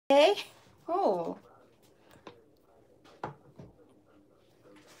Oh.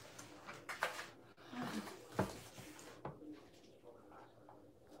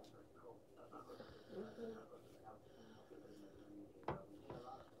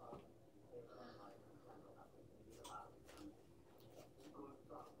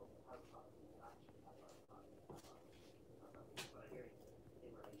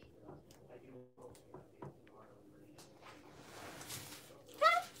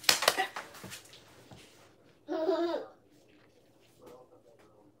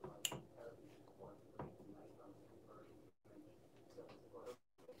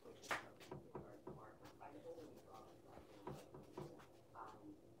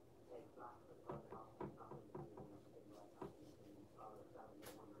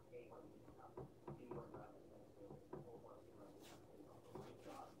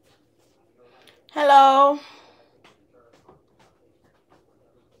 Hello.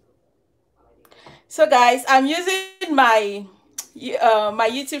 So guys, I'm using my my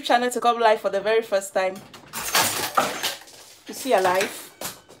YouTube channel to come live for the very first time. You see a live.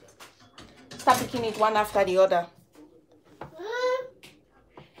 Start picking it one after the other.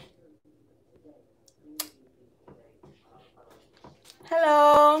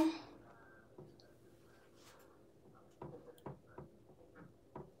 Hello.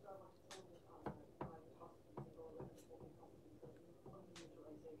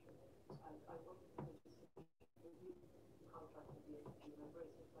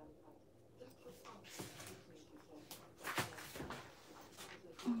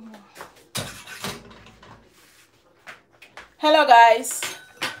 Hello guys,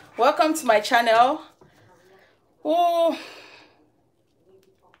 welcome to my channel. Oh,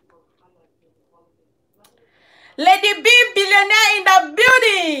 Lady B billionaire in the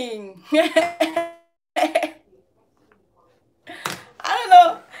building. I don't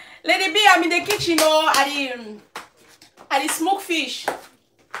know, Lady B. I'm in the kitchen, I smoke fish.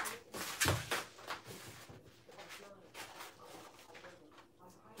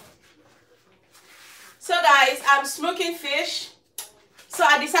 So guys, I'm smoking fish. So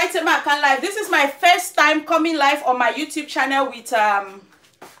I decided to make a live. This is my first time coming live on my YouTube channel with I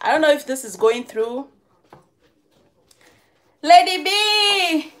don't know if this is going through. Lady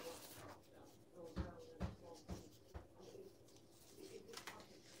B.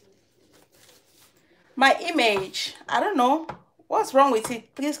 My image. I don't know. What's wrong with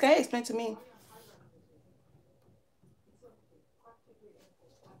it? Please, can you explain to me?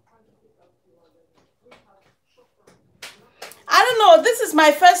 I don't know. This is my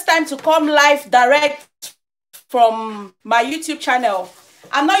first time to come live direct from my YouTube channel.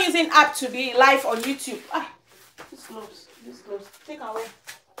 I'm not using app to be live on YouTube. Ah, this gloves. Take away.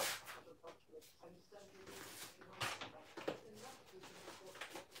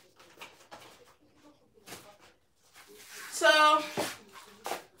 So,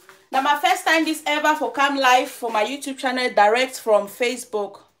 now my first time this ever for come live for my YouTube channel direct from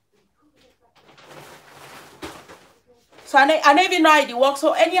Facebook. So I don't even know how it works.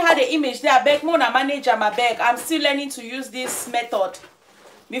 So anyhow the image there, I beg more than manager my bag. I'm still learning to use this method.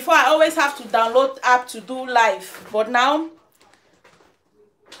 Before I always have to download app to do live. But now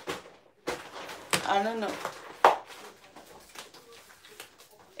I don't know.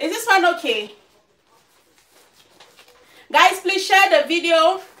 Is this one okay? Guys, please share the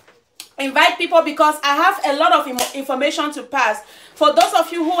video. Invite people because I have a lot of information to pass. For those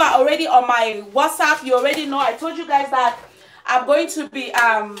of you who are already on my WhatsApp, you already know I told you guys that I'm going to be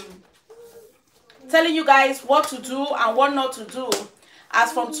telling you guys what to do and what not to do.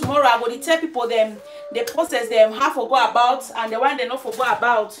 As from tomorrow, I'm going to tell people them the process them have to go about and the one they not forget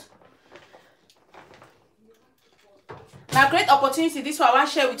about. Now, great opportunity. This one I want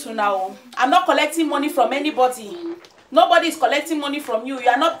to share with you now. I'm not collecting money from anybody. Nobody is collecting money from you. You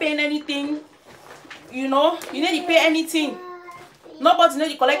are not paying anything. You know, you need to pay anything. Nobody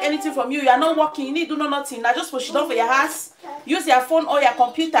need to collect anything from you. You are not working. You need to do nothing. Now just push it off for your house. Use your phone or your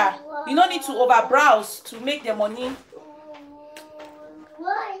computer. You don't need to over browse to make the money.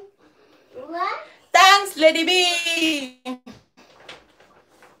 What? Thanks, Lady B.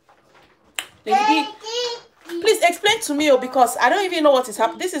 Lady B. Please explain to me because I don't even know what is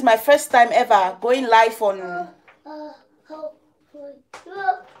happening. This is my first time ever going live on.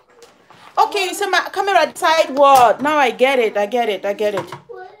 Okay, you see my camera side word. Now I get it.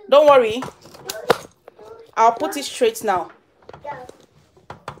 Don't worry. I'll put it straight now.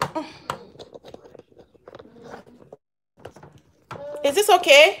 Is this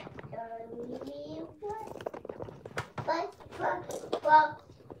okay?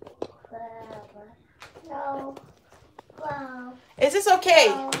 Is this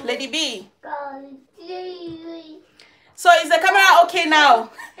okay? Lady B. So is the camera okay now?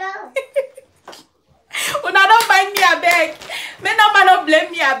 Una don't mind me, I beg. Me no man not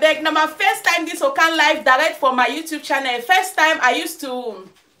blame me, I beg. Now my first time this Okan live direct for my YouTube channel. First time I used to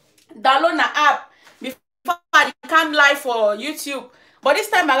download an app before I come live for YouTube. But this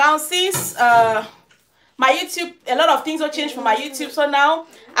time around, since my YouTube, a lot of things will change for my YouTube. So now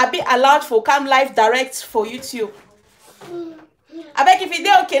I'll be allowed for come live direct for YouTube. I beg if you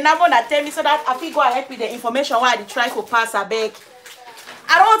dey okay now, wanna tell me so that I can go ahead with the information while I try to pass. I beg.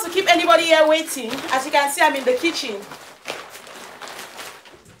 I don't want to keep anybody here waiting. As you can see, I'm in the kitchen.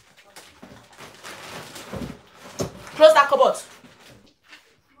 Close that cupboard.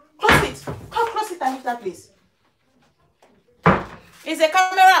 Close it. Come close it and leave that place. Is the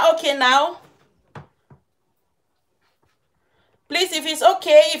camera okay now? Please, if it's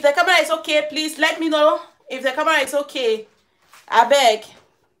okay, if the camera is okay, please let me know if the camera is okay. I beg.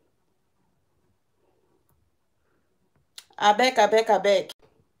 I beg, I beg, I beg.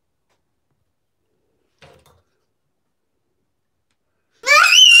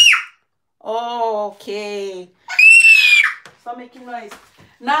 Okay. Stop making noise.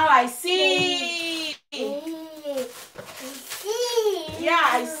 Now I see. Yeah,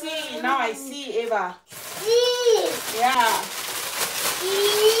 I see. Now I see, Eva. Yeah.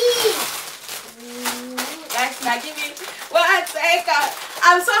 Guys, now give me. Well,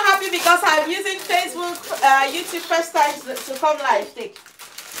 I'm so happy because I'm using Facebook, YouTube first time to come live. Take.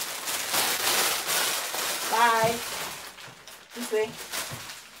 Bye. This way.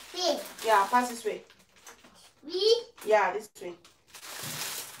 Yeah, pass this way. Yeah, this way.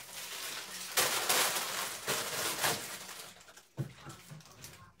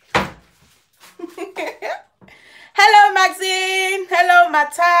 Hello, Maxine. Hello,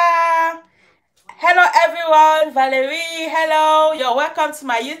 Mata. Hello, everyone. Valerie. Hello. You're welcome to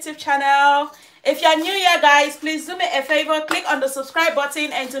my YouTube channel. If you're new here, guys, please do me a favor. Click on the subscribe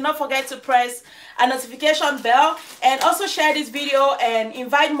button and do not forget to press a notification bell. And also share this video and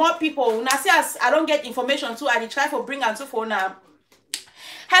invite more people. Now, see, as I don't get information too, I try to bring and to phone now.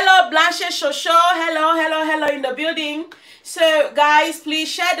 Hello, Blanche Shosho. Hello, hello, hello in the building. So, guys, please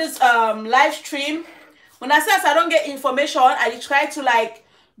share this live stream. When I say I don't get information, I try to like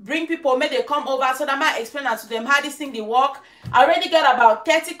bring people, make they come over so that I might explain to them how this thing they work. I already got about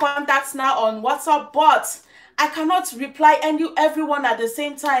 30 contacts now on WhatsApp, but I cannot reply everyone at the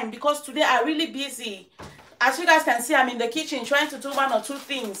same time because today I'm really busy. As you guys can see, I'm in the kitchen trying to do one or two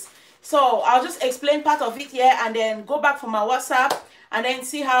things. So I'll just explain part of it here and then go back for my WhatsApp and then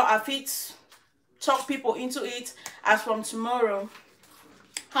see how I fit talk people into it as from tomorrow.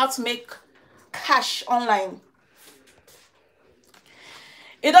 How to make cash online.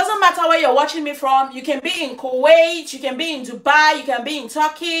 It doesn't matter where you're watching me from. You can be in Kuwait, you can be in Dubai, you can be in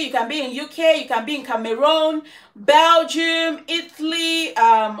Turkey, you can be in UK, you can be in Cameroon, Belgium, Italy,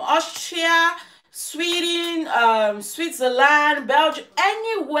 Austria, Sweden, Switzerland, Belgium,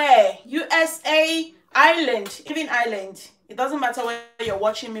 anywhere, USA, Ireland, even Ireland. It doesn't matter where you're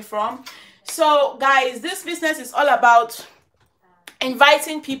watching me from. So, guys, this business is all about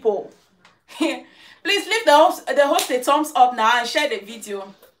inviting people. Please leave the host a thumbs up now and share the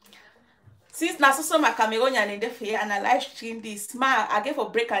video. Since Nasoso my Cameroonian in the fair and I live stream this, I gave a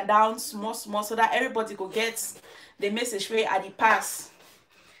break and down small so that everybody go get the message where at the pass.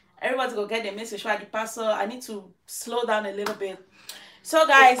 Everybody go get the message where at the pass. So I need to slow down a little bit. So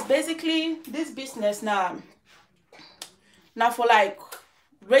guys, basically this business now for like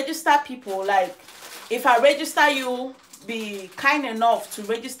register people, like if I register you, be kind enough to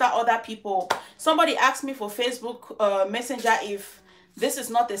register other people. Somebody asked me for Facebook Messenger if this is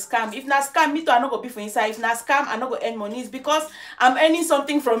not a scam. If not scam, me too, I not go be for inside. If not scam, I not go earn money. It's because I'm earning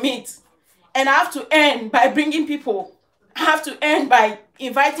something from it, and I have to earn by bringing people. I have to earn by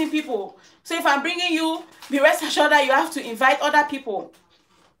inviting people. So if I'm bringing you, be rest assured that you have to invite other people.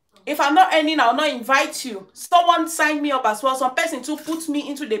 If I'm not earning, I'll not invite you. Someone signed me up as well. Some person to put me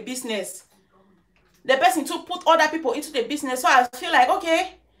into the business. The person to put other people into the business. So I feel like,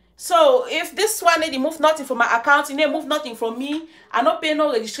 okay, so if this one they move nothing from my account, and they move nothing from me, I not pay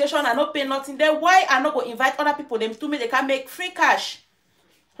no registration, I not pay nothing, then why I not go invite other people them to me? They can make free cash.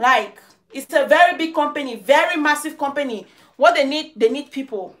 Like, it's a very big company, very massive company. What they need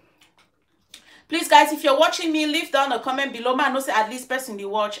people. Please, guys, if you're watching me, leave down a comment below. Man, I know say at least person they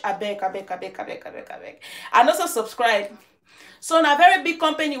watch. I beg. And also subscribe. So in a very big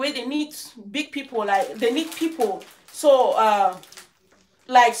company where they need big people, like they need people. So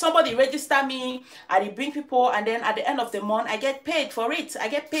like somebody register me, I bring people, and then at the end of the month I get paid for it. I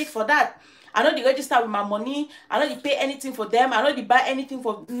get paid for that. I know they register with my money. I know they pay anything for them. I know they buy anything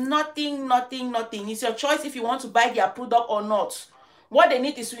for nothing. It's your choice if you want to buy their product or not. What they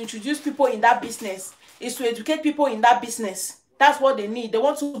need is to introduce people in that business, is to educate people in that business. That's what they need. They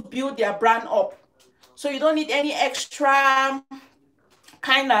want to build their brand up. So you don't need any extra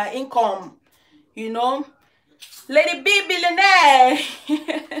kind of income, you know. Lady B billionaire.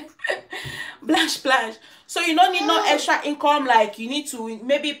 Blanche. So you don't need no extra income, like you need to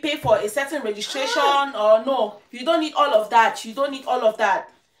maybe pay for a certain registration, or no, you don't need all of that. You don't need all of that.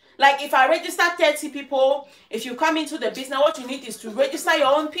 Like if I register 30 people, if you come into the business, what you need is to register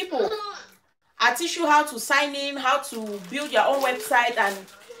your own people. I teach you how to sign in, how to build your own website, and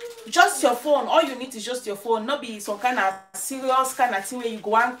just your phone. All you need is just your phone. Not be some kind of serious kind of thing where you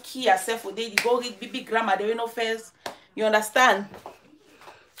go and key yourself for day. You go read big grammar, there ain't no first. You understand?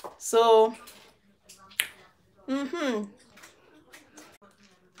 So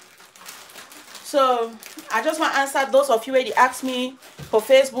so I just want to answer those of you where they ask me for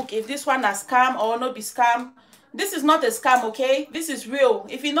Facebook if this one a scam or not be scam. This is not a scam, okay? This is real.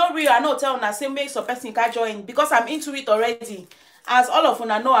 If it's not real, I know tell una say make some person can join, because I'm into it already. As all of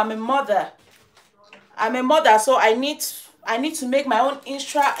una know, I'm a mother. So I need to make my own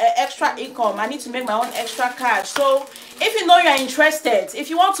extra income. I need to make my own extra cash. So if you know you're interested, if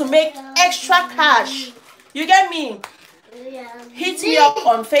you want to make extra cash, you get me? Hit me up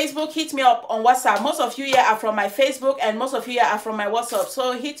on Facebook, hit me up on WhatsApp. Most of you here are from my Facebook and most of you here are from my WhatsApp.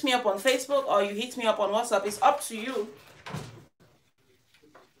 So hit me up on Facebook or you hit me up on WhatsApp. It's up to you.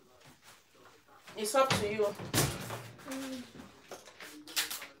 It's up to you.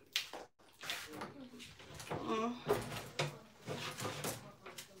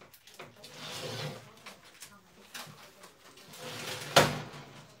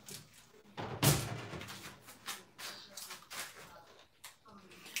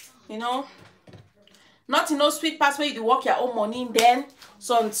 You know, not in no sweet pass where you work your own money, then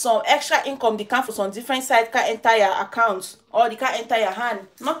some extra income they come for some different side can enter your account or they can enter your hand.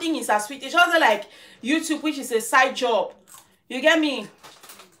 Nothing is as sweet. It's just like YouTube, which is a side job. You get me?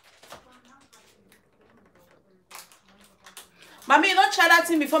 Mommy, you don't try that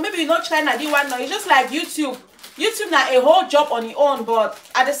thing before. Maybe you don't try that one now. It's just like YouTube. YouTube now a whole job on its own, but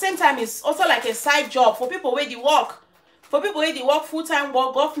at the same time, it's also like a side job for people where they work. For people where they work full-time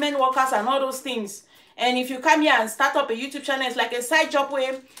work, government workers and all those things. And if you come here and start up a YouTube channel, it's like a side job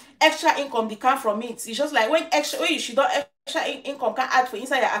where extra income they come from it. It's just like when you should not extra income can add for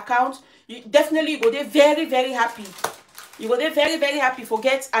inside your account, you definitely go there very, very happy. You go there very, very happy for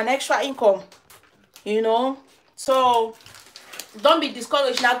get an extra income. You know? So don't be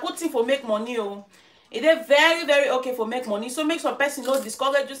discouraged. Now good thing for make money, oh. It is very, very okay for make money. So make some person no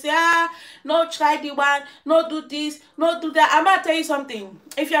discourage you, say, no try the one, no do this, no do that. I'm gonna tell you something.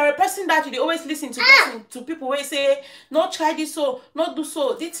 If you are a person that you always listen to people who say, no try this, so no do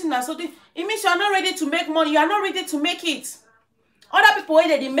so, this thing and so this, it means you are not ready to make money, you are not ready to make it. Other people where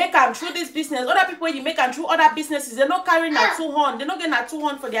they make them through this business, other people where they make them through other businesses, they're not carrying a 2 horn, they're not getting a 2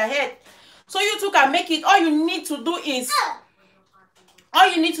 horn for their head. So you too can make it. All you need to do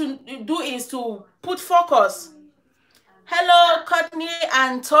is to put focus. Hello, Courtney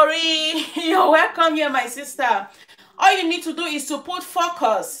and Tori. You're welcome here, my sister. All you need to do is to put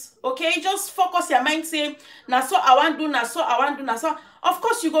focus. Okay, just focus your mind. Say, now so I want to do, now so I want to do, now so. Of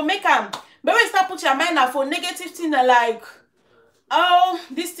course, you go make them. But when you start put your mind now for negative things like, oh,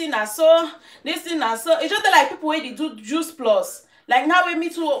 this thing are so, this thing are so. It's just like people where they do Juice Plus. Like now with me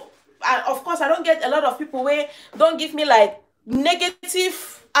too. Of course, I don't get a lot of people where don't give me like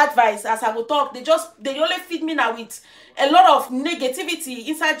negative advice as I go talk. They only feed me now with a lot of negativity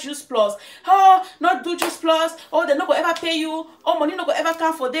inside Juice Plus. Oh, not do Juice Plus. Oh, they not go ever pay you. Oh, money not go ever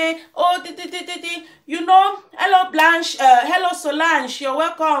come for day. Oh, you know. Hello Blanche. Hello Solange. You're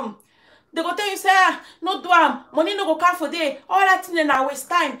welcome. They go tell you, say, no do money no go come for day. All that thing now waste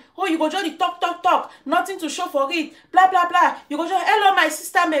time. Oh, you go just talk. Nothing to show for it. Blah, blah, blah. You go just, hello, my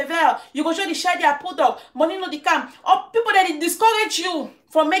sister Mevel. You go just share their product. Money no they come. Or people that discourage you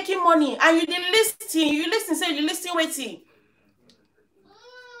from making money. And you listen, waiting.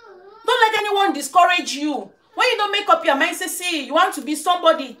 Don't let anyone discourage you. When you don't make up your mind, say, see, you want to be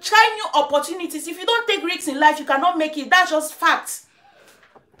somebody. Try new opportunities. If you don't take risks in life, you cannot make it. That's just facts.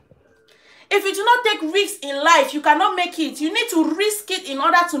 If you do not take risks in life, you cannot make it. You need to risk it in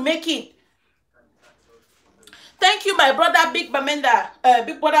order to make it. Thank you, my brother, Big brother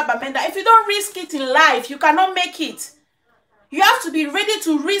Bamenda. If you don't risk it in life, you cannot make it. You have to be ready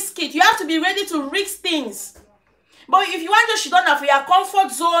to risk it. You have to be ready to risk things. But if you want to shit on for your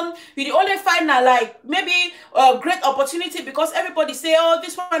comfort zone, you only find like maybe a great opportunity because everybody say, oh,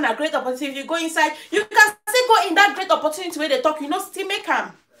 this one a great opportunity. If you go inside, you can still go in that great opportunity where they talk, you know, still make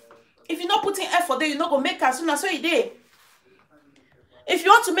them. If you're not putting effort there, you're not going to make them soon as you did. If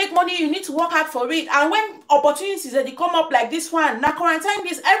you want to make money, you need to work hard for it. And when opportunities that they come up like this one, now quarantine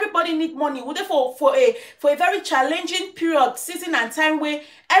this, everybody need money. Would for a very challenging period, season and time where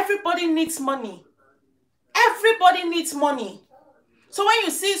everybody needs money. Everybody needs money. So when you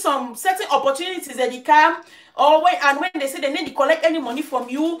see some certain opportunities that they come, or when they say they need to collect any money from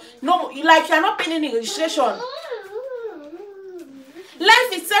you, no, like you're not paying any registration.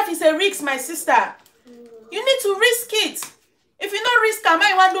 Life itself is a risk, my sister. You need to risk it. If you don't risk, am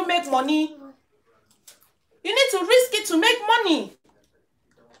I want to make money? You need to risk it to make money.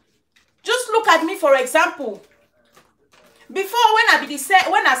 Just look at me, for example. Before,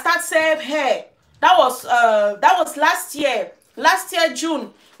 when I start save hair, that was last year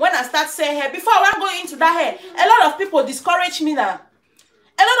June, when I start saying hair. Before I go into that hair, a lot of people discourage me now.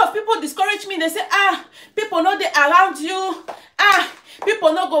 A lot of people discourage me. They say, people know they around you.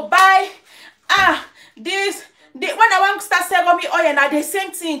 People no go buy. When I want to start selling me oil, now the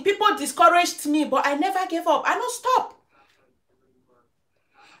same thing. People discouraged me, but I never gave up. I don't stop.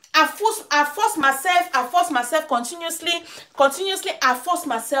 I force myself continuously. I force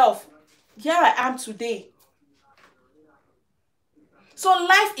myself. Here I am today. So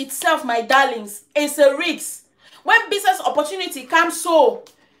life itself, my darlings, is a risk. When business opportunity comes, so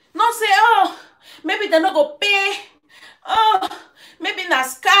not say, oh, maybe they're not gonna pay. Oh, maybe na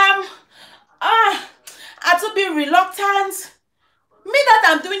scam. I to be reluctant. Me that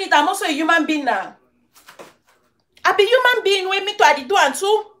I'm doing it, I'm also a human being now. I be human being with me to I do and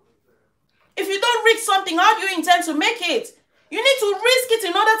too. If you don't risk something, how do you intend to make it? You need to risk it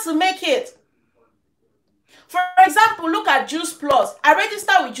in order to make it. For example, look at Juice Plus. I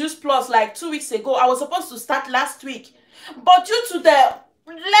registered with Juice Plus like 2 weeks ago. I was supposed to start last week. But due to the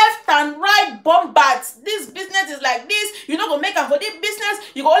left and right bombards, this business is like this. You're not going to make them for this business.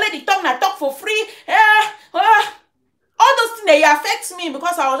 You go only the talk for free. All those things, they affect me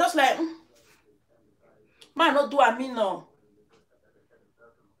because I was just like, man, not do I mean no.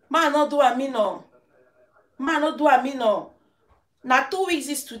 Man, not do I mean no. Man, not do I mean no. Now 2 weeks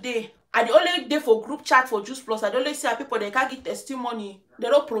is today. I the only day for group chat for Juice Plus. I don't only see people they can't get testimony. They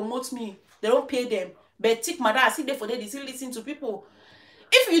don't promote me. They don't pay them. But tick madam, I see there for they still listen to people.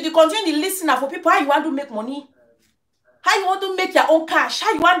 If you continue to listen for people, how you want to make money? How you want to make your own cash?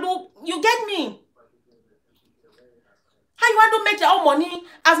 How you want to, you get me? How you want to make your own money?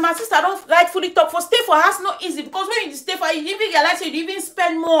 As my sister don't rightfully talk, for stay for house not easy because when you stay for you even realize you even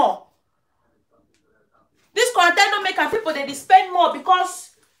spend more. This content don't make people they spend more because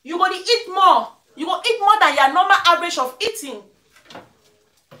you go to eat more. You go eat more than your normal average of eating.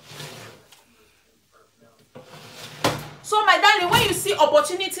 So my darling, when you see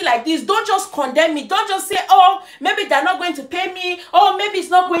opportunity like this, don't just condemn me. Don't just say, oh, maybe they're not going to pay me. Oh, maybe it's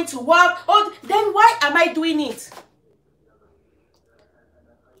not going to work. Oh, then why am I doing it?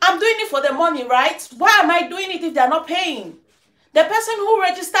 I'm doing it for the money, right? Why am I doing it if they're not paying? The person who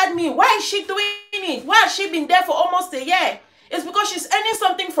registered me, why is she doing it? Why has she been there for almost a year? It's because she's earning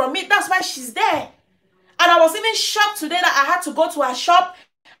something from me. That's why she's there. And I was even shocked today that I had to go to her shop.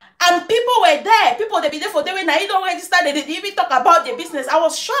 And people were there. People, they be there for day when I don't register. They didn't even talk about their business. I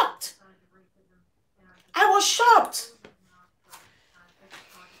was shocked. I was shocked.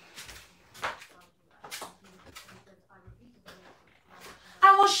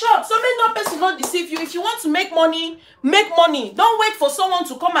 I was shocked. So make no person not deceive you. If you want to make money, make money. Don't wait for someone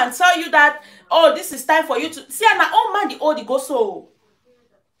to come and tell you that, oh, this is time for you to see. Now, all man the old the go so.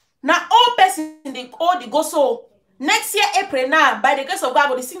 Now, all person the old the go so. Next year, April now, by the grace of God, I'm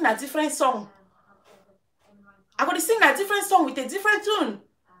going to sing a different song. I'm going to sing a different song with a different tune.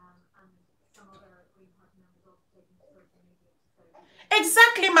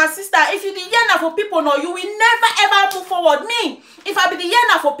 Exactly, my sister. If you the yearner for people, no, you will never ever move forward. Me, if I be the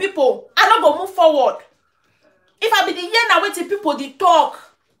yearner for people, I don't go move forward. If I be the yearner with the people, they talk.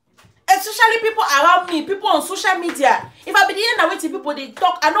 Especially people around me, people on social media. If I be the yearner with the people, they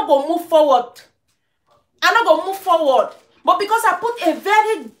talk, I don't go move forward. I'm not gonna move forward. But because I put a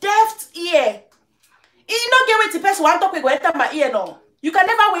very deft ear, you don't get with the person one topic go enter my ear now. You can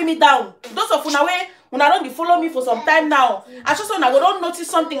never weigh me down. Those of una way, una don't follow me for some time now. I just wanna go don't notice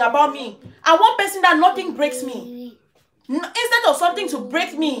something about me. And one person that nothing breaks me. Instead of something to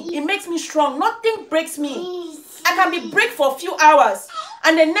break me, it makes me strong. Nothing breaks me. I can be break for a few hours.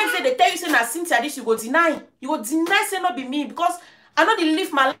 And the next day they tell you say na Cynthia this, you go deny. You go deny say not be me because I know they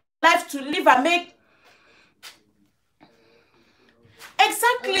live my life to live and make.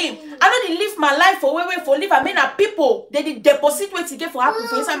 Exactly. I know they live my life for way for live. I mean, people they did deposit what to get for happen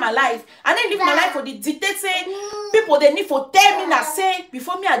for inside my life. And then live my life for the dictate say people they need for 10 minutes say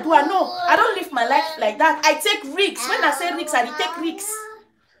before me I do. I know I don't live my life like that. I take risks. When I say risks, I take risks.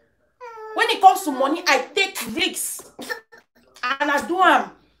 When it comes to money, I take risks. And I do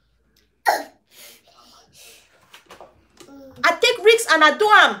them. I take risks and I do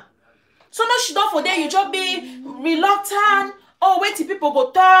them. So no shit for there, you just be reluctant. Oh, wait till people go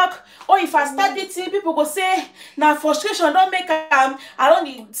talk. Or if I start dating, people go say, now frustration don't make I don't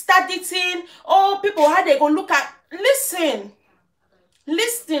need start dating. Oh, people how they go look at. Listen,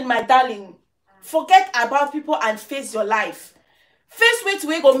 my darling. Forget about people and face your life. Face way to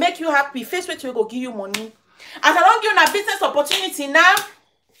we go make you happy. Face way to we go give you money. As I don't give you a business opportunity now,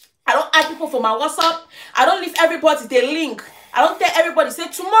 I don't add people for my WhatsApp. I don't leave everybody the link. I don't tell everybody say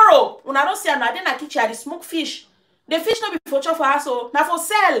tomorrow when I don't see another in the kitchen I smoke fish. The fish not be for chop for us, so now for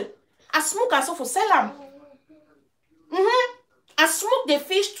sell. I smoke and so for sell them. I smoke the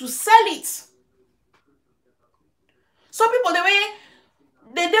fish to sell it. So people the way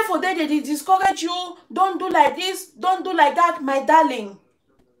they there for they discourage you. Don't do like this. Don't do like that, my darling.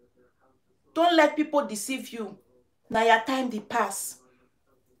 Don't let people deceive you. Now your time they pass.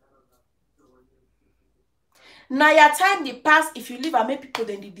 Now your time they pass. If you leave and make people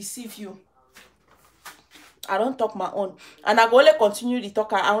then they deceive you. I don't talk my own. And I go only continue the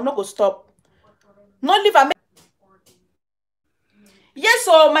talk. I will not go stop. Not leave and make. Yes,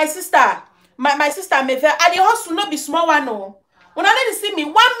 so my sister. My sister may very and the hustle not be small one no. When I let see me,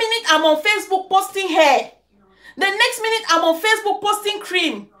 1 minute I'm on Facebook posting hair. The next minute I'm on Facebook posting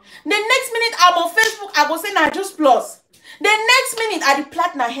cream. The next minute I'm on Facebook, I go say na Juice Plus. The next minute I dey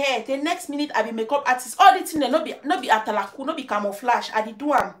plait na hair. The next minute I be makeup artist. All the things no be atalaku, no be camouflage. I dey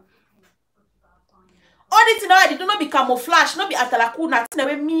do am. All the things I dey do no be camouflage, no be atalaku. Na thing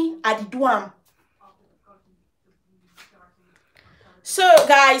wey me I dey do am. So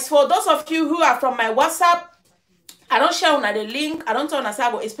guys, for those of you who are from my WhatsApp, I don't share on the link. I don't tell you say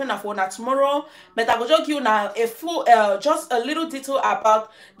I go explain that for tomorrow, but I will just give you now a full, just a little detail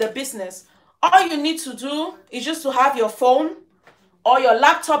about the business. All you need to do is just to have your phone or your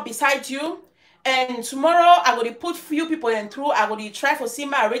laptop beside you. And tomorrow I'm going to put few people in through. I'm going to try for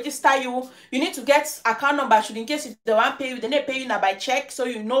SIMA, register you. You need to get account number. Should in case if they want pay you, then they pay you now by check. So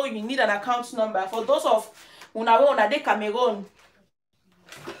you know you need an account number. For those of una de Cameroon.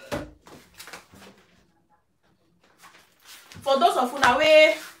 For those of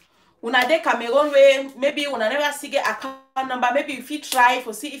una de Cameroon way, maybe una never see get account number, maybe if you try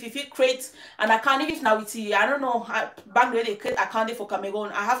for see if you create an account, if now with I don't know how bank where they create account for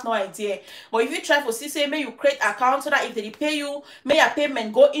Cameroon. I have no idea. But if you try for see say may you create account so that if they pay you, may your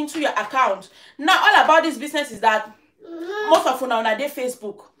payment go into your account. Now all about this business is that most of una de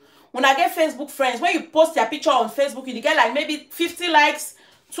Facebook. When I get Facebook friends, when you post your picture on Facebook, you get like maybe 50 likes,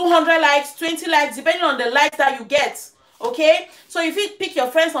 200 likes, 20 likes, depending on the likes that you get. Okay, so if you pick your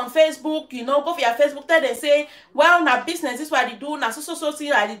friends on Facebook, you know, go for your Facebook, tell them say, well, now business, this is what I do, now so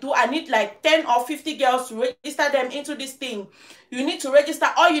thing I do. I need like 10 or 50 girls to register them into this thing. You need to register.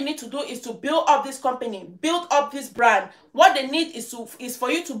 All you need to do is to build up this company, build up this brand. What they need is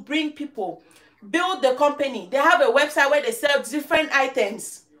for you to bring people, build the company. They have a website where they sell different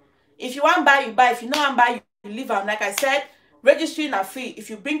items. If you want to buy, you buy. If you don't want to buy, you leave them. Like I said, registering are free.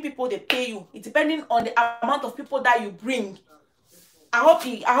 If you bring people, they pay you. It's depending on the amount of people that you bring. I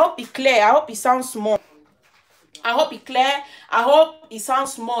hope it clear. I hope it sounds small. I hope it clear. I hope it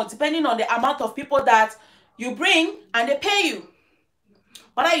sounds small. Depending on the amount of people that you bring and they pay you.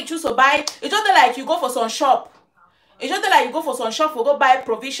 Whether you choose to buy, it's just like you go for some shop. It's just like you go for some shop for go buy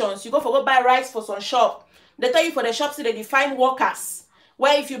provisions. You go buy rice for some shop. They tell you for the shop, so they define workers.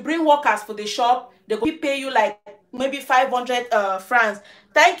 Where if you bring workers for the shop, they go pay you like maybe 500 francs.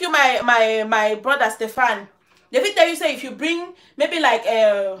 Thank you, my brother Stefan. They will tell you say if you bring maybe like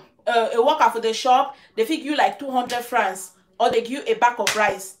a worker for the shop, they give you like 200 francs, or they give you a bag of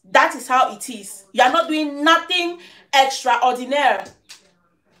rice. That is how it is. You are not doing nothing extraordinary.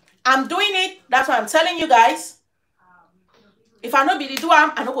 I'm doing it. That's why I'm telling you guys. If I not be the do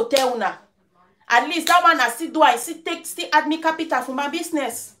I not go tell una. At least that one I still do. I still add me capital for my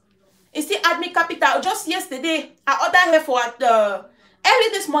business. It still add me capital. Just yesterday, I ordered her for early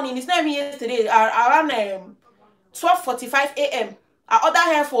this morning. It's not even yesterday. Around 12:45 a.m. I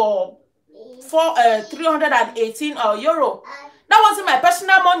ordered her for 318 euro. That wasn't my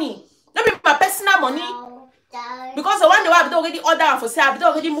personal money. That be my personal money. Because the one day I already order for say I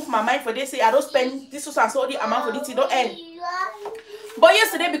already move my mind for this. Say I don't spend this and so the amount for this. It don't end. But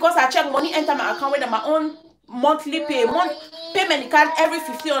yesterday, because I checked money enter my account with my own monthly pay, payment can every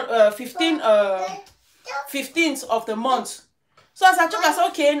 15th of the month. So as I took, I said,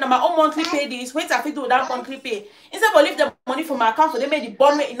 okay, now my own monthly pay this. Wait, I fit do that monthly pay. Instead of leave the money for my account for them, make the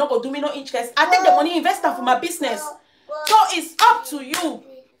bond rate, it not go do me no interest. I take the money, invest that for my business. So it's up to you.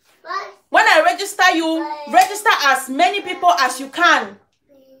 When I register you, register as many people as you can.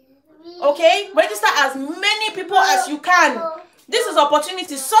 Okay? Register as many people as you can. This is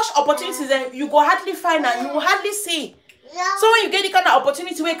opportunity. Such opportunities that you go hardly find and you will hardly see. So when you get the kind of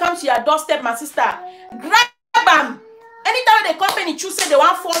opportunity when it comes to your doorstep, my sister, grab them. Anytime the company choose say they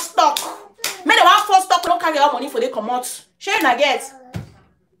want for stock, make they want for stock, don't carry out money for they come out. Share and I get.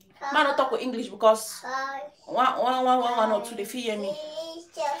 Man, don't talk with English because one or two they fear me.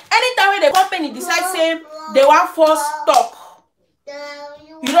 Anytime when the company decide say they want for stock, they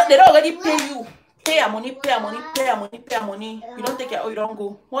don't already pay you. Pay your money, pay your money, pay your money, pay your money. You don't take it or you don't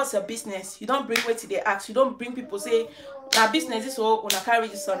go. What's your business? You don't bring what they ask. You don't bring people say, now business is so on a carry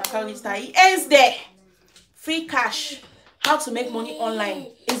this on a carry register. It ends there. Free cash. How to make money online.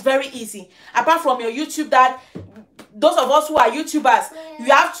 It's very easy. Apart from your YouTube, that those of us who are YouTubers,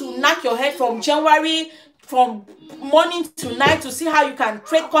 you have to knock your head from January, from morning to night to see how you can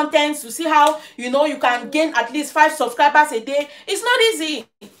create content, to see how you can gain at least 5 subscribers a day. It's not easy.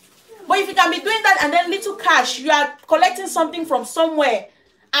 But if you can be doing that and then little cash, you are collecting something from somewhere,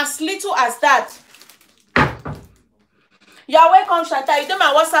 as little as that. You are welcome, Shanta. You do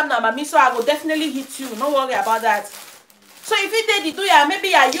my WhatsApp number, me, so I will definitely hit you. No worry about that. So if you did do your maybe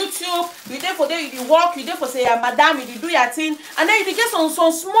your YouTube, you did for there, you work, you did for say your madam, you do your thing, and then you get some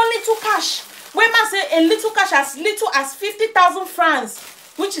small little cash. We must say a little cash as little as 50,000 francs,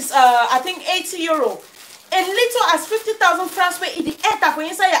 which is I think 80 euro. A little as 50,000 francs where it enter for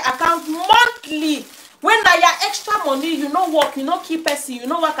inside your account monthly. When that your extra money, you know work, you know keep person, you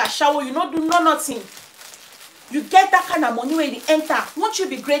know work a shower, you know do nothing. You get that kind of money where it enter. Won't you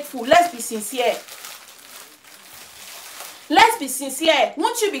be grateful? Let's be sincere. Let's be sincere.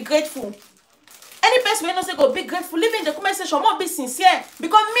 Won't you be grateful? Any person when you say go be grateful, leave in the comment section, more be sincere.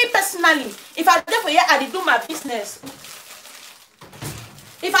 Because me personally, if I dey for here, I dey do my business.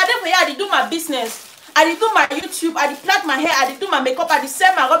 If I dey for here, I dey do my business. I dey do my YouTube, I dey plait my hair, I dey do my makeup, I dey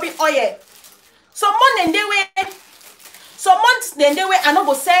sell my rubbing oil. Some months then they way I no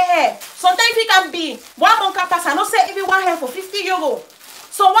go sell hair. Sometimes it can be 1 month can pass, I no sell even one hair for 50 euro.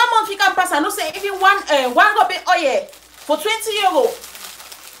 So 1 month it can pass, I no sell even one rubbing oil for 20 euro.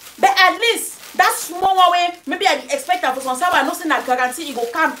 But at least that small way, maybe I expect that for some time, I know say na guarantee it go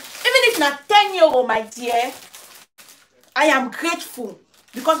come. Even if na 10 euro, my dear, I am grateful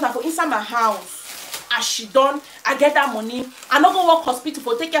because now for inside my house. As she done, I get that money. I not go work hospital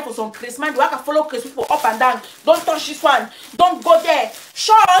for take care for some Christmas. Do I can follow Christmas people up and down? Don't touch this one. Don't go there.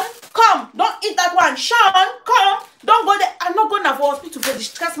 Sean, come. Don't eat that one. Sean, come. Don't go there. I'm not going to for hospital for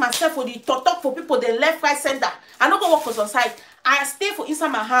distress myself for the talk for people the left, right, center. I not go work for some side. I stay for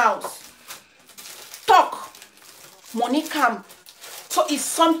inside my house. Talk. Money come. So it's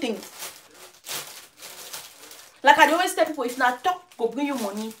something. Like I always tell people, if not talk, go bring you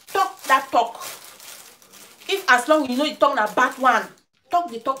money. Talk that talk. If as long you know you talk a bad one, talk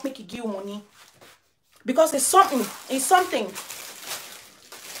the talk make it give you money. Because it's something. It's something.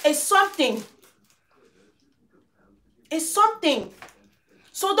 It's something. It's something.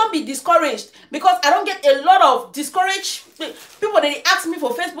 So don't be discouraged. Because I don't get a lot of discouraged people that they ask me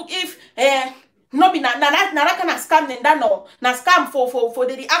for Facebook if no be na kind of scam then that no. Na scam for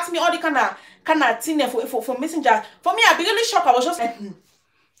they ask me all the kind of thing for messenger. For me, I be really shocked. I was just like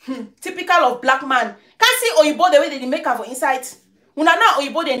typical of black man. Can't see Oyibo the way they make her for inside. Una know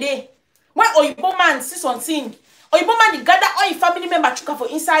Oyibo then they. When Oyibo man see something, Oyibo man they gather all your family members chuka for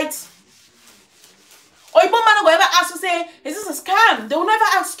inside. Oyibo man will ever ask you say, is this a scam? They will never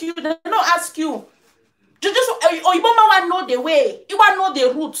ask you. They will not ask you. Just Oyibo man want know the way. He want know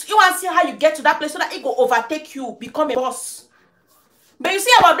the route. He want see how you get to that place so that he go overtake you, become a boss. But you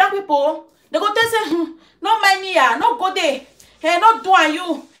see our black people, they go tell say, no mind me, no go there. Hey, not do on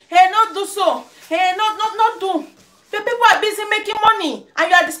you. Hey, not do so. Hey, not do. The people are busy making money and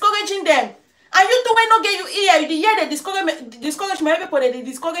you are discouraging them. And you too when not get you here, you hear the discouragement people they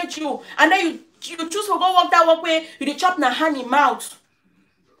discourage you. And then you choose to go walk that walk way, you chop na hand in mouth.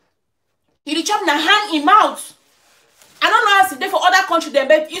 You chop na hand in mouth. I don't know how it's there for other countries then,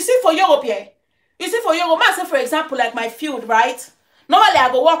 but you see for Europe here. You see for Europe, I say for example, like my field, right? Normally I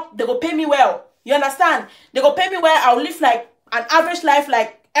go work, they go pay me well. You understand? They go pay me well, I'll live like an average life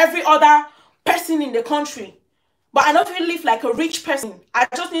like every other person in the country. But I don't really live like a rich person. I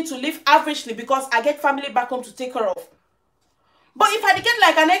just need to live averagely because I get family back home to take care of. But if I get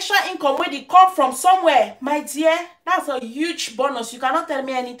like an extra income where they come from somewhere, my dear, that's a huge bonus. You cannot tell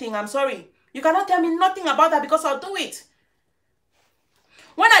me anything. I'm sorry. You cannot tell me nothing about that because I'll do it.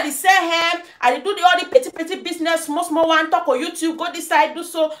 When I sell hair, I do all the petty business, small one, talk on YouTube, go this side, do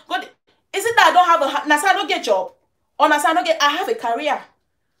so, go. Is it that I don't have a Nasa I don't get job? Or Nasa I have a career.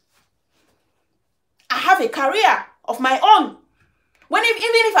 I have a career of my own. Even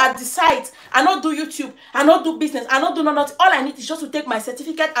if I decide I not do YouTube, I not do business, I not do nothing, all I need is just to take my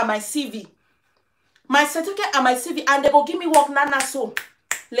certificate and my CV. My certificate and my CV, and they go give me work nana so.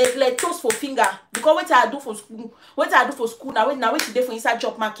 Like toast for finger. Because what I do for school, now wait today for inside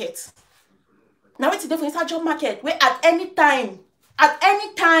job market. Now wait today for inside job market. Where at any time, I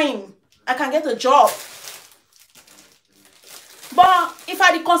can get a job. But if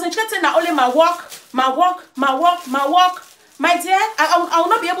I concentrate on only my work, my dear, I will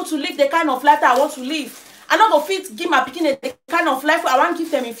not be able to live the kind of life that I want to live. I not go fit give my pikin the kind of life where I want to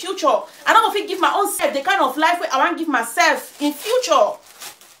give them in future. I not go fit give my own self the kind of life where I want to give myself in future.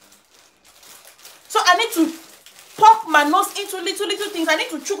 So I need to poke my nose into little things. I need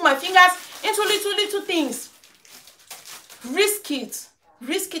to chook my fingers into little things. Risk it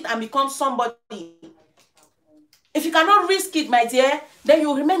and become somebody. If you cannot risk it, my dear, then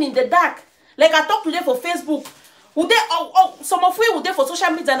you remain in the dark. Like I talked today for Facebook. Some of you would there for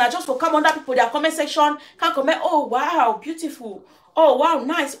social media and I just will come under people their comment section, can comment, oh wow, beautiful, oh wow,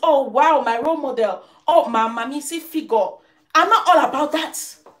 nice, oh wow, my role model, oh my mommy see figure. I'm not all about that.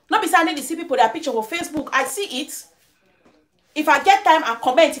 Not beside I need to see people their picture for Facebook. I see it. If I get time, I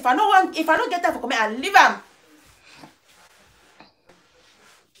comment. If I don't get time for comment, I leave them.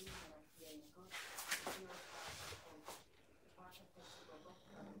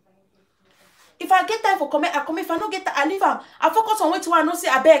 If I get time for comment, I comment. If I don't get time, I leave them. I focus on what I know say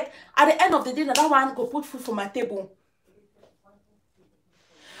I beg. At the end of the day, that one go put food for my table.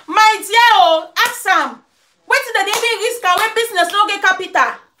 My dear, ask Sam. Wait till the day risk when business no get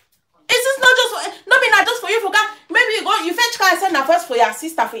capital. Is this not just not just for you for maybe you fetch car and send na first for your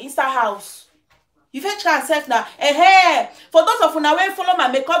sister for Insta house. You fetch car and send now. For those of you now when follow my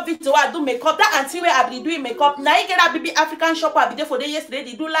makeup video, I do makeup. That auntie where I be doing makeup. Now you get that baby African shop I be there for the yesterday.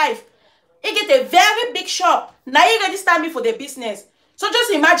 They do live. He get a very big shop. Now you register me for the business. So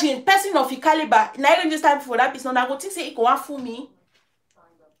just imagine person of your caliber. Now you register me for that business. Now go think say it go fool me.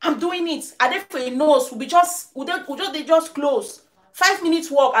 I'm doing it. I for your nose. We just close. 5 minutes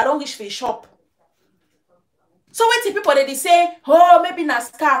walk. I don't reach for a shop. So when people they say, oh maybe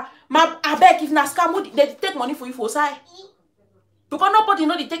NASCAR. I beg if NASCAR they take money for you for side. Because nobody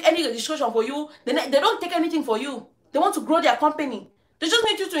know they take any registration for you. They don't take anything for you. They want to grow their company. They just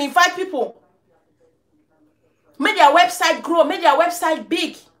need you to invite people. Make their website grow. Make their website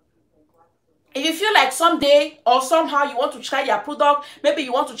big. If you feel like someday or somehow you want to try their product, maybe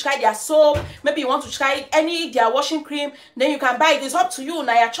you want to try their soap, maybe you want to try their washing cream, then you can buy it. It's up to you.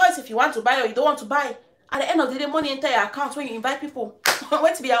 Now your choice if you want to buy or you don't want to buy. At the end of the day, money enter your account when you invite people.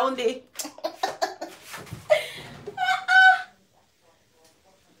 Wait to be your own day.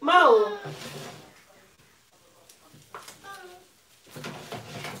 Mao.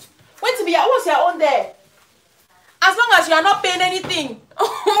 Wait to be your what's your own day? As long as you are not paying anything.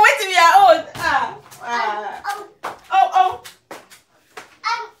 Wait till you are old.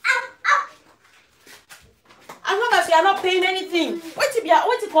 As long as you are not paying anything. Wait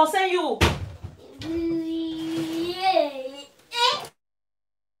till concern you.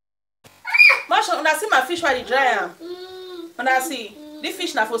 Marshall, when I see my fish while they dry. When I see this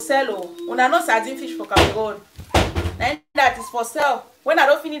fish now for sale. When I know sardine fish for Cameroon. And that is for sale. When I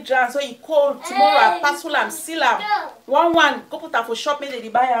don't finish dry, so you call tomorrow, I pass full and seal them. One, go put that for shop, maybe they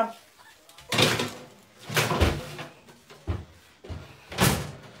buy them.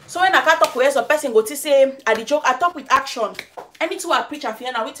 So when I can't talk with a person, go to say, I the joke, I talk with action. Anything I preach, I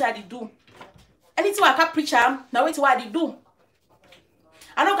feel now wait till I do. Anything I can't preach, now wait till I do.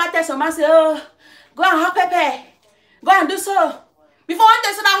 I don't got tell some man say, oh, go and hot pepper. Go and do so. Before one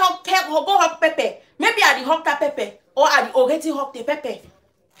tell that go hot pepper, maybe I the hot pepper. Or are the already hot the pepper?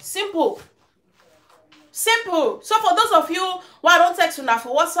 Simple. Simple. So for those of you who I don't text una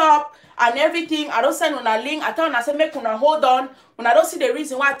for WhatsApp and everything, I don't send una link, I tell una say make una hold on. When I don't see the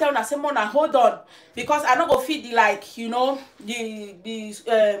reason why I tell una say una hold on. Because I don't go feed the like, you know,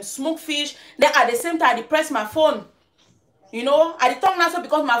 the smoked fish. Then at the same time I press my phone. You know, I talk now so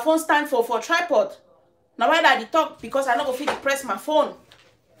because my phone stand for tripod. Now why I talk because I don't go feed the press my phone.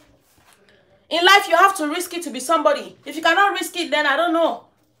 In life, you have to risk it to be somebody. If you cannot risk it, then I don't know.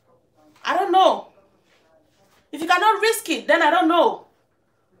 I don't know. If you cannot risk it, then I don't know.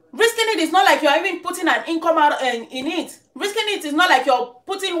 Risking it is not like you're even putting an income out in it. Risking it is not like you're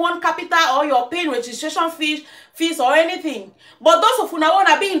putting one capital or you're paying registration fees or anything. But those of you now want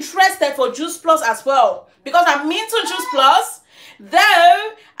to be interested for Juice Plus as well, because I'm into Juice Plus,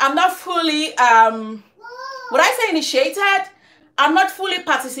 though I'm not fully would I say initiated? I'm not fully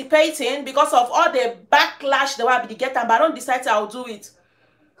participating because of all the backlash that will be getting, but I don't decide I'll do it.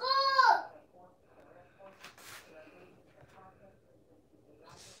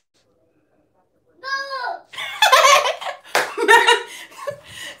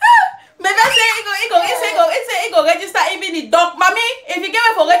 Maybe go register even the dog. Mommy, if you get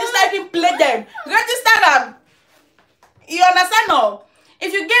me for register, even play them. Register them. You understand now?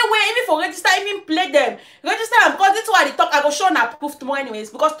 If you get away even for register, even play them. Register them because this is why they talk. I go show na proof tomorrow anyways.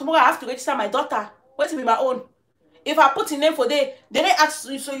 Because tomorrow I have to register my daughter. Wait be my own. If I put in name for day, they ask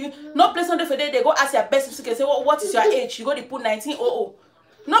you, so you no place on the for day, they go ask your best and say, what is your age? You go they put 1900.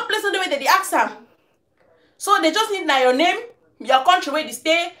 No place on the way they ask them. So they just need now your name, your country where they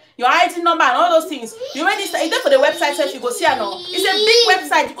stay, your ID number and all those things. You register, you go for the website search, you go see her now. It's a big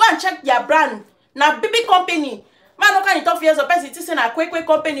website. You go and check their brand. Now big company. Man, no can talk for years of person. It's a quick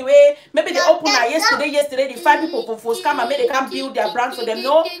company where maybe they open yesterday they find people for scam and maybe they can build their brand for them.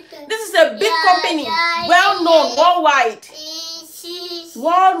 No, this is a big company, well known worldwide.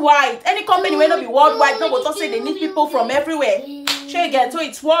 Worldwide. Any company will not be worldwide. No, but also say they need people from everywhere. Sure, you get so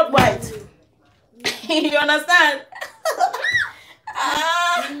it's worldwide. You understand?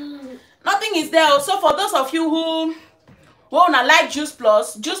 Nothing is there. So for those of you who wanna like Juice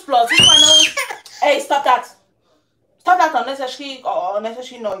Plus, this one. Hey, stop that. Stop that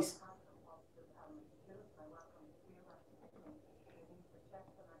unnecessary noise.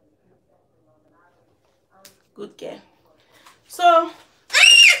 Good girl. So,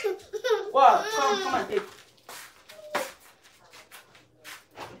 what? Come and take.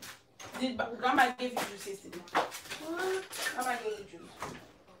 Did Grandma gave you juice yesterday? Grandma gave you juice.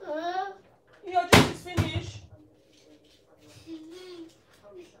 Your juice is finished.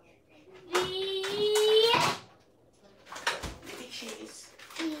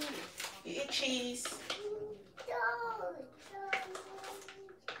 You eat cheese.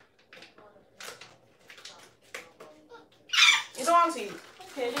 You don't want to eat?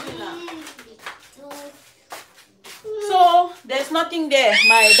 Okay, leave it now. So, there's nothing there,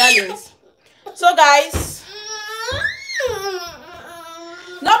 my darlings. So, guys,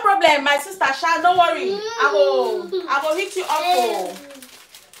 no problem, my sister Sha, don't worry. I will hit you up for.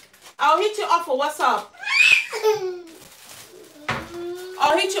 I'll hit you up for WhatsApp.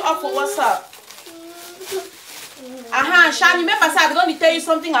 I'll hit you up for WhatsApp. Sha, remember, I'm going to tell you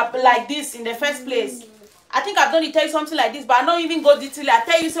something like this in the first place. I think I'm going to tell you something like this, but I don't even go detail. I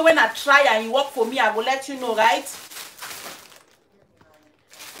tell you, so when I try and you work for me, I will let you know, right?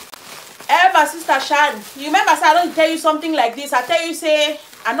 Ever, Sister Shan, you remember, I don't tell you something like this. I tell you, say,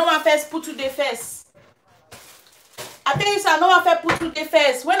 I know my first put today first. I tell you, say, I know my first put today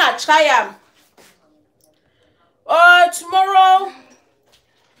first. When I try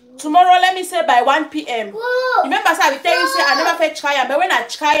tomorrow, let me say by 1 p.m. Remember, I will tell you, say, I never first try but when I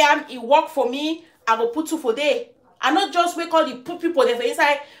try it work for me, I will put 2 for day. I not just wake all the people there for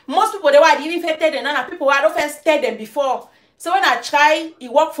inside. Most people, they were even affected and other people, I don't first tell them before. So when I try,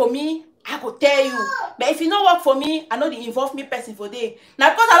 it work for me, I go tell you. But if it not work for me, I know they involve me person for day. Now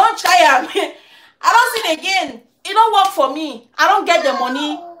because I don't try I don't see it again. It don't work for me. I don't get the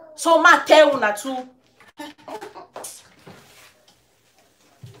money. So ma tell una too.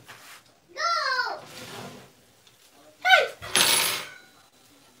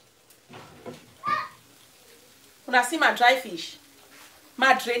 When I see my dry fish,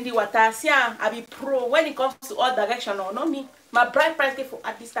 my drain the water, see I be pro when it comes to all direction or not me. My bride price get for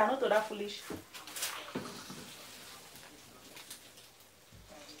at this time, not to that foolish.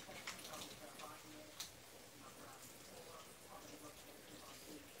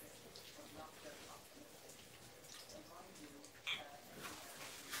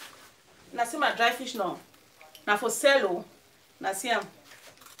 Now see my dry fish now. Now for sell, now see am.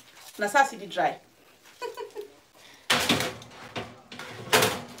 Now see the dry.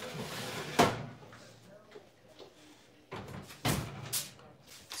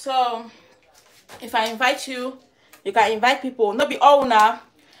 So, if I invite you, you can invite people. Not be all now.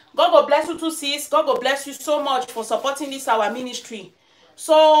 God bless you too, sis. God bless you so much for supporting this our ministry.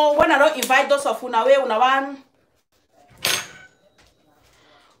 So, when I don't invite those of una way, una one.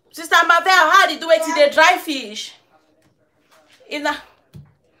 Sister Marvel, how did you do it today? Dry fish.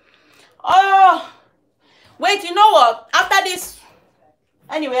 Oh, wait, you know what? After this,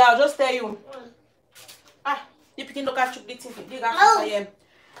 anyway, I'll just tell you. You picking the catch the thing.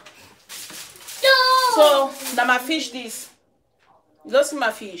 So now my fish this. You don't see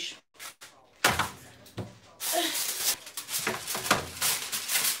my fish.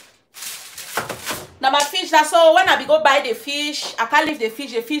 Now my fish, that's all. When I be go buy the fish, I can't leave the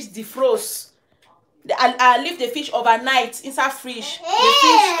fish defrost. I leave the fish overnight inside fridge. The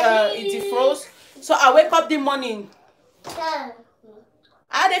fish is defrost. So I wake up the morning. The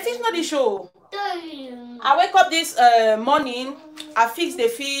fish not the show. I wake up this morning, I fix the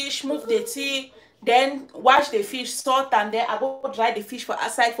fish, move the tea, then wash the fish, salt, and then I go dry the fish for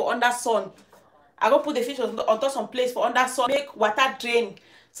outside for under sun. I go put the fish on top some place for under sun, make water drain.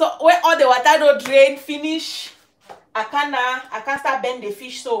 So when all the water don't drain, finish, I can start bend the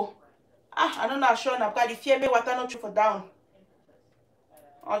fish. So I don't know sure now because the fear me water not for down.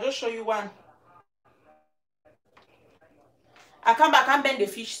 I'll just show you one. I can bend the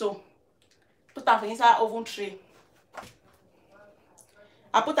fish so. Put them for inside oven tray.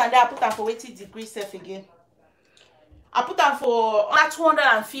 I put them there, I put them for 80 degrees Celsius again. I put them for under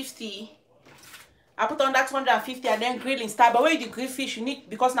 250. I put on that 250 and then grill in style. But when you grill fish, you need,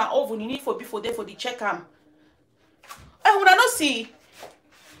 because now oven, you need for before there for the check am. I wanna not see.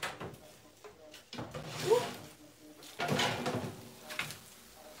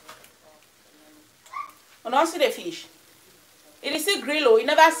 You don't see the fish. It is still grill, you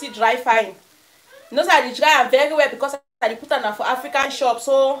never see dry fine. You know, so I dry am very well because I put on for African shop,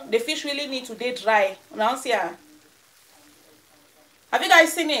 so the fish really need to be dry. You don't see her. Have you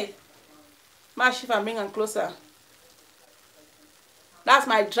guys seen it? My shift and bring them closer. That's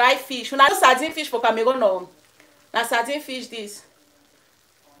my dry fish. When I do sardine fish for Cameroon, no. Now sardine fish this.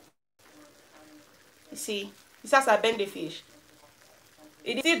 You see, this has I bend the fish.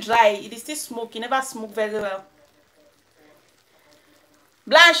 It is still dry, it is still smoky, never smoke very well.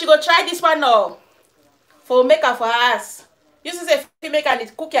 Blanche, you go try this one now. For maker for us. You see, if you make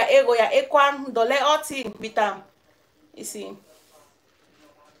and cook your egg or your eggquan, don't let all thing with them. You see.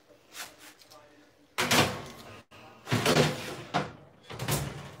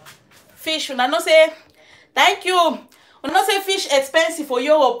 Fish, when I not say thank you. When I not say fish expensive for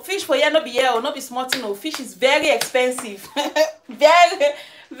Europe, fish for here not be here or not be small thing. No, fish is very expensive.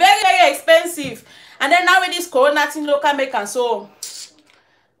 very expensive. And then now with this corona thing local make and so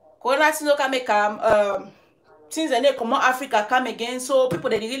corona thing local make things they come out Africa come again. So people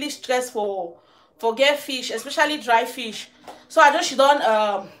they really stress for get fish, especially dry fish. So I just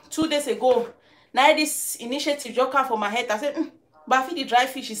done 2 days ago. Now this initiative just come for my head. I said, but I feel the dry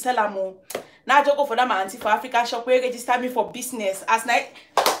fish is sell more. Now I just go for that my auntie for African shop where register me for business. As night,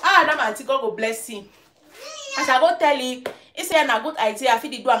 that my auntie God go bless him. As I go tell you, it's a good idea. I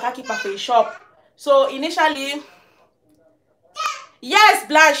feel the do and keep for a shop. So initially, yes,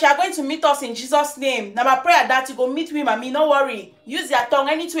 Blanche, you are going to meet us in Jesus' name. Now my prayer that you go meet me, mommy. No worry. Use your tongue.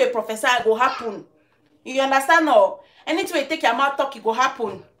 Anything a professor go happen. You understand no? Anything you take your mouth talk, it go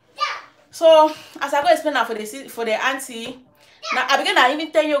happen. So as I go explain now for the auntie. Now I begin to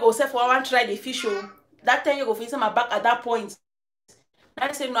even 10 years ago say for I want to try the fish. That 10 years ago face my back at that point. Now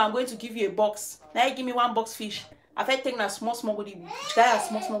I say no, I'm going to give you a box. Now you give me 1 box fish. I've taken a small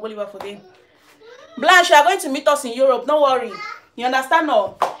liver for them. Blanche, you are going to meet us in Europe. No worry. You understand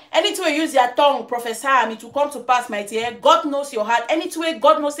no? Anything you use your tongue, prophesy, and it will come to pass, my dear. God knows your heart. Anything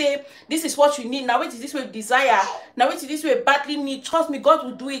God knows say this is what you need. Now wait is this way desire. Now wait is this way badly need. Trust me, God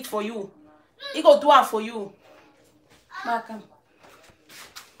will do it for you. He go do it for you. Welcome.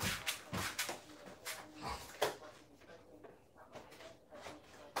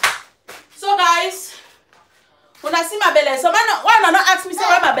 So guys, when I see my belly, so why not ask me say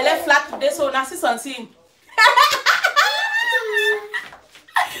why my belly flat today? So when I see something.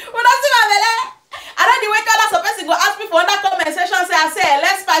 When I see my belly, I know the way color person go ask me for that comment section say I say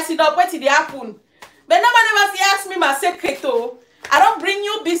let's spice it up. What did it happen? But nobody ever see ask me my secret though. I don't bring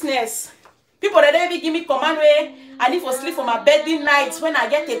you business. People that even give me command way I need for sleep for my bedding nights when I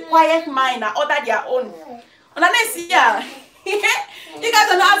get a quiet mind. I order their own. And I see ya. You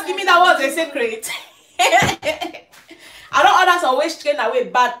guys are not asking me that was a secret. I don't order some waist train away,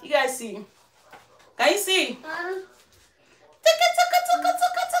 but you guys see. Can you see?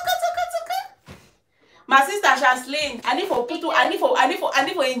 My sister Chanceline, I need for put I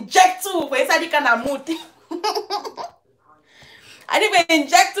need for inject too for inside the kind of mood. I need for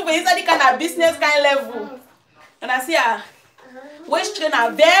inject too for inside the kind of business kind level. And I see waist train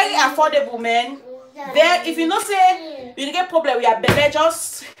are very affordable, man. There, if you know say you get problem with your belly,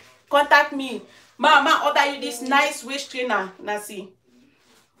 just contact me. Mama, order you this nice waist trainer. Now see.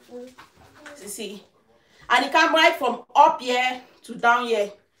 See. And you can right from up here to down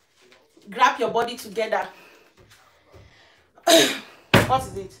here. Grab your body together. What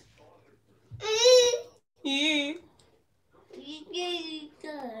is it?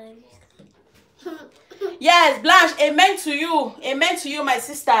 Yes, Blanche, amen to you. Amen to you, my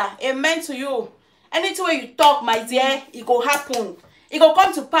sister. Amen to you. Anything where you talk, my dear, it go happen. It go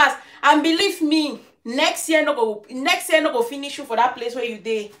come to pass. And believe me, next year no go finish you for that place where you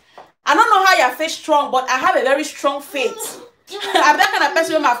dey. I don't know how your faith strong, but I have a very strong faith. I'm that kind of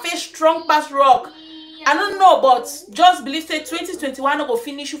person where my faith strong past rock. I don't know, but just believe say 2021 no go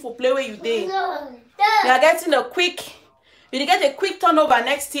finish you for play where you dey. You are getting a quick, you get a quick turnover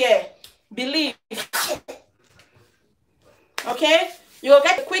next year. Believe. Okay? You will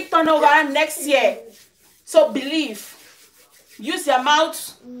get a quick turnover next year. So believe. Use your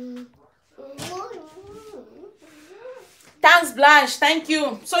mouth. Thanks, Blanche. Thank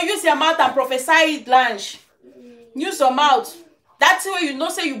you. So use your mouth and prophesy it, Blanche. Use your mouth. That's where you know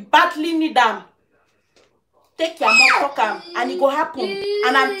say you badly need them. Take your mouth, talk them, and it go happen.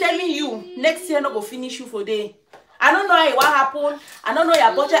 And I'm telling you, next year no go finish you for day. I don't know how it will happen. I don't know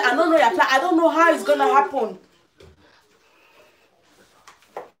your budget. I don't know your plan. I don't know how it's gonna happen.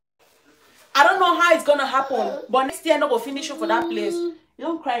 I don't know how it's gonna happen. But next year no go finish you for that place. You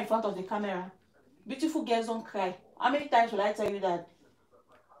don't cry in front of the camera. Beautiful girls don't cry. How many times will I tell you that?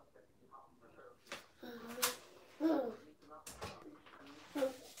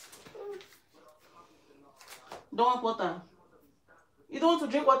 Don't want water? You don't want to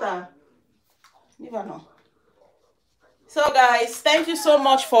drink water? Never know. So guys, thank you so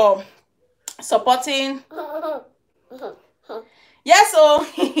much for supporting. Yes, so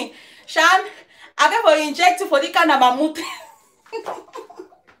Shan, I get for inject you for the kind of mammoth.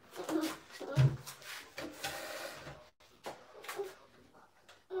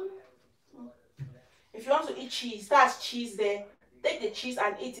 If you want to eat cheese, that's cheese there. Take the cheese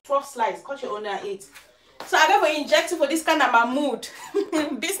and eat it. 12 slices, cut your own and eat. So I get for inject you for this kind of my mood.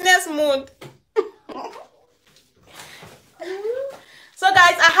 Business mood. So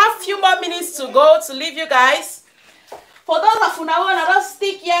guys, I have few more minutes to go to leave you guys. For those of you now wanna just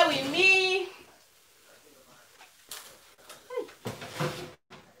stick here with me.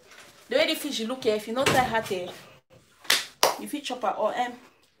 The way the fish you look here, if you not tie heart here, you fit chopper or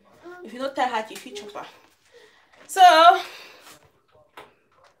if you not tie heart, you fit chopper. So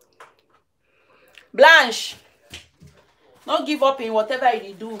Blanche, don't give up in whatever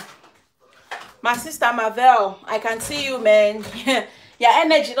you do. My sister Marvel, I can see you, man. Your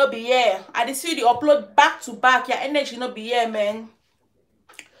energy not be here. I did see the upload back to back. Your energy not be here, man.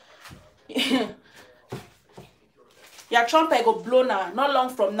 Your trumpet go blow now. Not long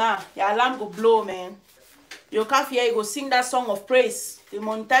from now, your alarm go blow, man. You can't hear you go sing that song of praise. They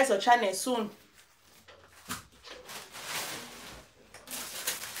monetize your channel soon.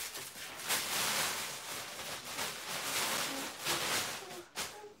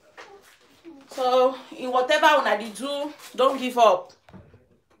 So in whatever una dey do, don't give up.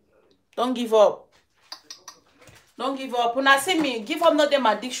 Don't give up. Don't give up. Una see me, give up not them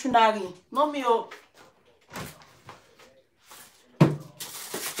my dictionary. No me up.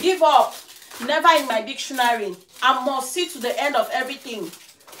 Give up. Never in my dictionary. I must see to the end of everything.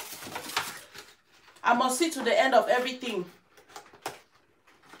 I must see to the end of everything.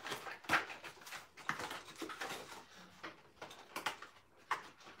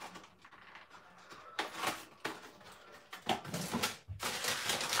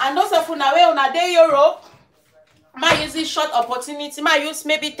 And those of una wey una dey Europe, might use this short opportunity, might use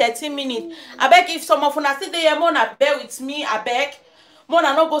maybe 13 minutes. I beg if some of una still dey here, una bear with me, I beg.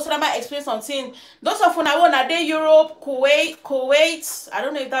 Mona no go so that might explain something. Those of una wey una dey Europe, Kuwait, I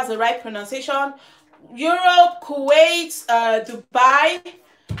don't know if that's the right pronunciation. Europe, Kuwait, Dubai,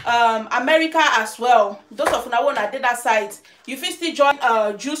 America as well. Those of una wey una dey that side, you fit still join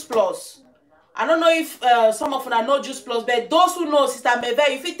Juice Plus. I don't know if some of them know Juice Plus, but those who know Sister Meve,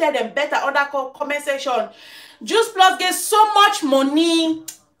 if you tell them better on that comment section. Juice Plus gets so much money.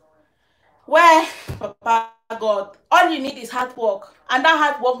 Where, Papa God, all you need is hard work. And that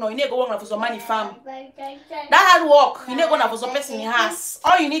hard work, no, you need to go work for some money farm. That hard work, you need to go for some person in your house.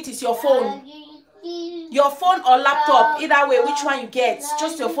 All you need is your phone. Your phone or laptop, either way, which one you get,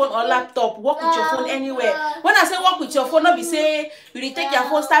 just your phone or laptop. Work with your phone anywhere. When I say work with your phone, not be say you take your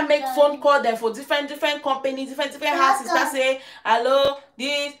phone, start make phone call them for different companies, different houses. That say hello,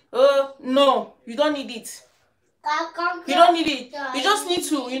 this, no, you don't need it. You don't need it. You just need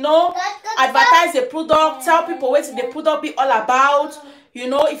to, advertise the product, tell people what the product be all about.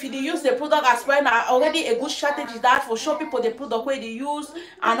 If you use the product as well, already a good strategy that for show people the product where they use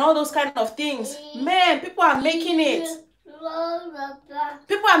and all those kind of things. Man, people are making it.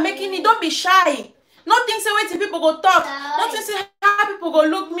 People are making it. Don't be shy. Nothing say wait till people go talk. Nothing say how people go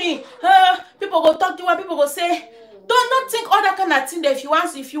look me. People go talk to what people go say. Don't think all that kind of thing that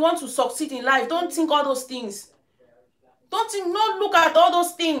if you want to succeed in life, don't think all those things. Don't think, no look at all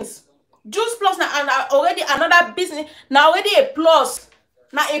those things. Juice Plus now already another business. Now already a plus.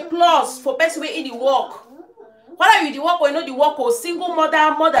 Now a plus for person way in the work. Whether you the work or you know the work or single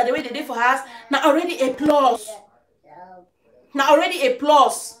mother the way they did for us, now already a plus. Now already a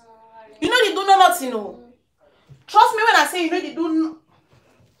plus. You know they do nothing, you know. Trust me when I say you know they do.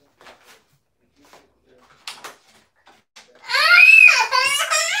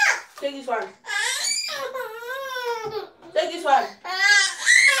 Take this one. Take this one.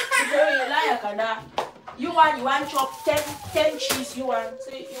 You liar, Kada. You want chop 10 cheese. You want.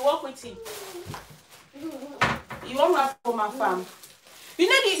 So you work with him. You won't have from my farm. You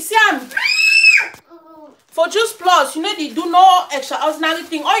know the Siam for Juice Plus. You know they do no extraordinary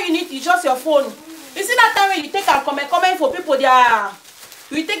thing. All you need is just your phone. You see that time when you take a comment for people there.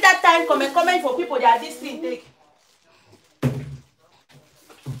 You take that time comment for people there. This thing take.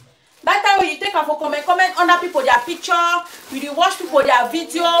 That time when you take a for comment under people their picture, you watch people their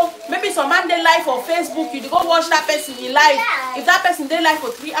video, maybe some man they live on Facebook, you go watch that person in live. If that person they live for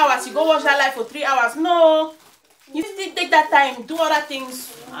 3 hours, you go watch that live for 3 hours. No, you still take that time, do other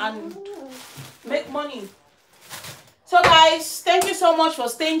things and make money. So guys, thank you so much for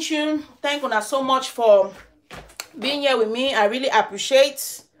staying tuned. Thank you so much for being here with me. I really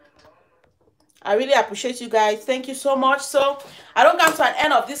appreciate you guys. Thank you so much. So I don't come to an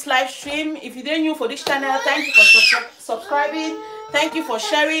end of this live stream. If you're new for this channel, thank you for subscribing. Thank you for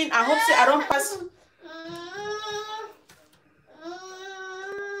sharing. I hope I don't pass.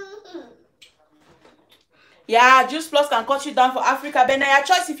 Yeah, Juice Plus can cut you down for Africa, but now your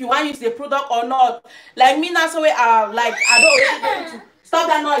choice if you want to use the product or not. Like me now, so like I don't already to stop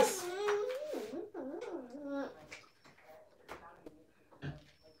that noise.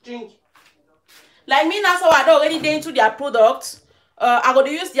 Drink. Like me now, so I don't already get into their products. I go to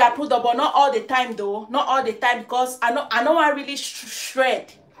use their product, but not all the time though. Not all the time because I know I really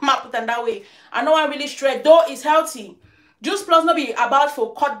shred. Put them that way. I know I really shred. Though it's healthy. Juice Plus not be about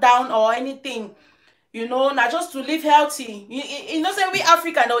for cut down or anything. You know, not just to live healthy. You know, say we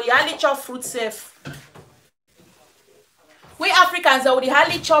Africans though, the hardly chop fruits safe. We Africans though, the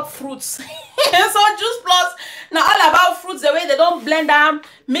hardly chop fruits. So Juice Plus now all about fruits the way they don't blend them,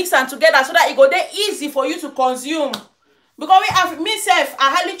 mix them together so that it go there easy for you to consume. Because we have myself,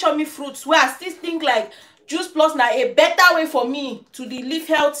 I hardly chop me fruits where I still think like Juice Plus now a better way for me to live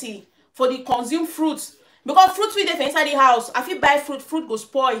healthy, for the consume fruits. Because fruits we dey inside the house, if you buy fruit go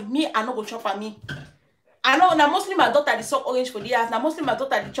spoil. Me, I no go chop at me. I know now mostly my daughter the suck orange for the house. Now mostly my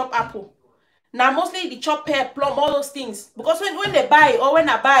daughter the chop apple. Now mostly the chop pear, plum, all those things. Because when they buy or when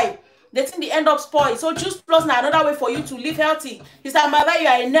I buy, they think they end up spoiled. So Juice Plus now another way for you to live healthy. It's like mother, you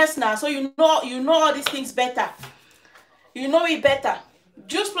are a nurse now, so you know all these things better. You know it better.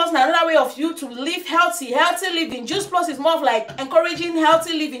 Juice Plus now another way of you to live healthy living. Juice Plus is more of like encouraging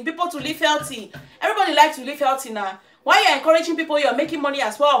healthy living, people to live healthy. Everybody likes to live healthy now. Why you're encouraging people, you're making money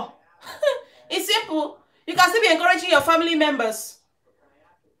as well. It's simple. You can still be encouraging your family members.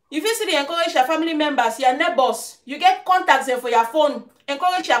 If you see encourage your family members, your neighbors, you get contacts them for your phone.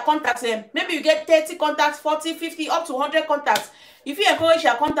 Encourage your contacts them. Maybe you get 30 contacts, 40, 50, up to 100 contacts. If you encourage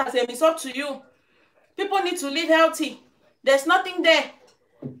your contacts them, it's up to you. People need to live healthy. There's nothing there.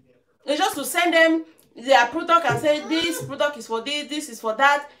 It's just to send them their product and say this product is for this is for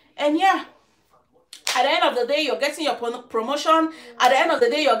that. And yeah, at the end of the day, you're getting your promotion. At the end of the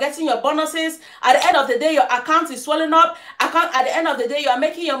day, you're getting your bonuses. At the end of the day, your account is swelling up. At the end of the day, you are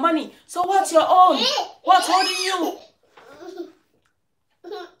making your money. So what's your own? What's holding you?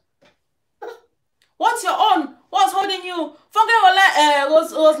 What's your own? What's holding you?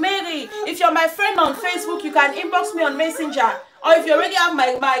 Rosemary, if you're my friend on Facebook, you can inbox me on Messenger. Or if you already have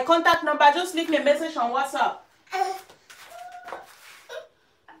my contact number, just leave me a message on WhatsApp.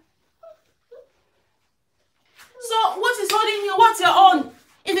 So what is holding you? What's your own?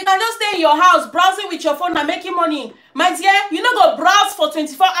 If you can just stay in your house, browsing with your phone and making money, my dear, you not go browse for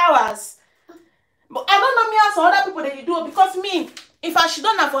 24 hours. But I don't know me as other people that you do, because me, if I should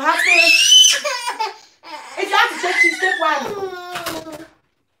don't have for half day, if you have to take cheese, take one.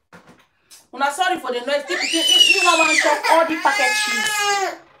 When I'm sorry for the noise, you don't want to chop all the packet cheese.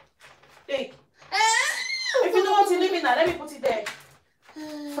 Take. If you don't want to leave it now, let me put it there.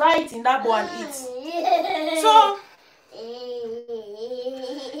 Fry it in that bowl and eat. So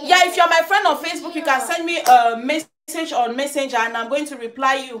yeah, if you're my friend on Facebook, you can send me a message on Messenger and I'm going to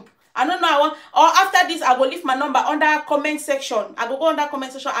reply you. I don't know. I want, or after this, I go leave my number under comment section. I go under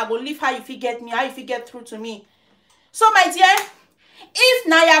comment section. I go leave how you fit get me, how you fit get through to me. So my dear, if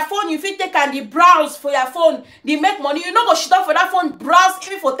na your phone you fit take and the browse for your phone, the make money, you no go shit up for that phone, browse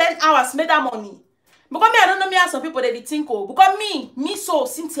even for 10 hours, make that money. Because me, I don't know me how some people they think, oh, because me so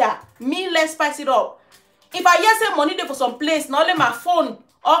Cynthia, me let's spice it up. If I hear say money there for some place, not only my phone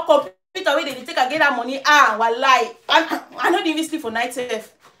or computer where they take and get that money, wallahi, I don't even sleep for night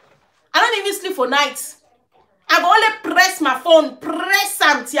safe. I don't even sleep for nights. I go only press my phone, press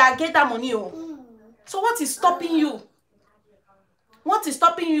am till I get that money. Oh. So what is stopping you? What is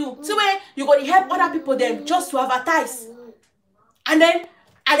stopping you? See where you go to help other people them just to advertise. And then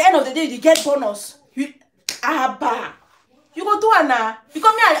at the end of the day, you get bonus. You go do it now.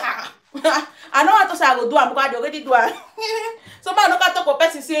 Because me, I know what to say I go do it because I already do it. So I don't talk to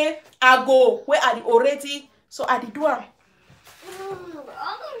person say I go where I already. So I did do it.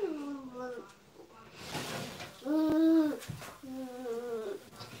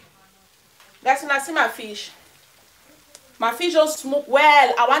 Guys, when I see my fish just smoke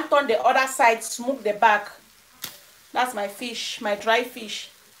well. I want to turn the other side, smoke the back. That's my fish, my dry fish.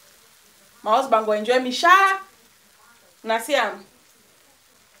 My husband go enjoy me, sha. And I see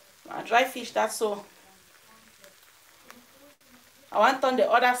my dry fish, that's so. I want to turn the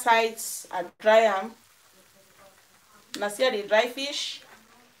other sides and dry them. And I see the dry fish.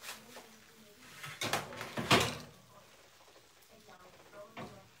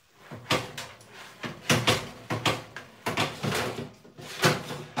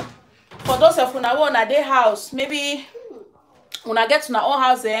 For those of una who na dey house, maybe una get to our own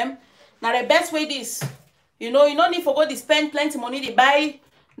house now the best way this. You know, you don't need to go to spend plenty money to buy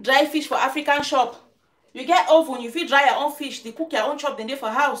dry fish for African shop. You get oven, you fit dry your own fish, they cook your own chop, then they for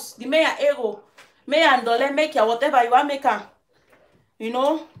house. The make your ego, make your dollar, make your whatever you want make her. You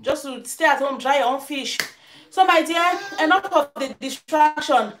know, just to stay at home, dry your own fish. So my dear, enough of the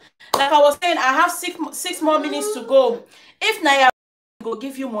distraction. Like I was saying, I have six more minutes to go. If Naya go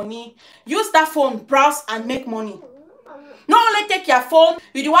give you money, use that phone, browse and make money. Not only take your phone,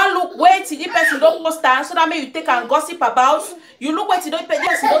 you do want look where till the person don't post down so that may you take and gossip about. You look where till the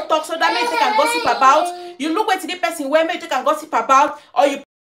person don't talk so that may you take and gossip about. You look where till the person where may you take and gossip about, or you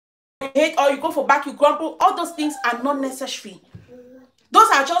hate, or you go for back, you grumble. All those things are not necessary. Those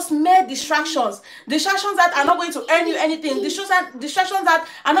are just mere distractions. Distractions that are not going to earn you anything. Distractions that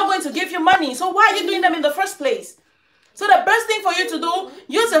are not going to give you money. So why are you doing them in the first place? So the best thing for you to do,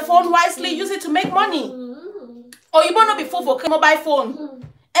 use the phone wisely, use it to make money. Or you might not be full for mobile phone.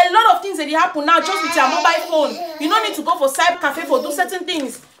 A lot of things that happen now just with your mobile phone. You don't need to go for cyber cafe for do certain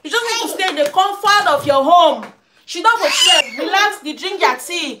things. You just need to stay in the comfort of your home. Sit down for chair, relax, drink your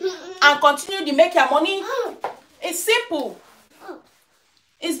tea, and continue to make your money. It's simple.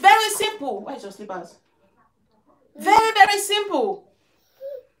 It's very simple. Why is your slippers? Very, very simple.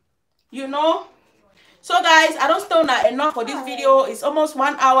 You know? So guys, I don't stay now enough for this video. It's almost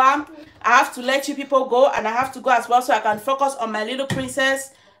 1 hour. I have to let you people go, and I have to go as well so I can focus on my little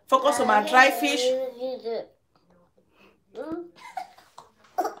princess, focus on my dry fish.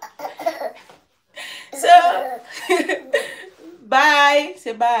 So bye.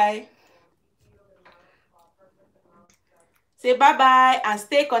 Say bye. Say bye-bye and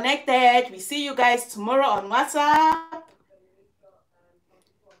stay connected. We see you guys tomorrow on WhatsApp.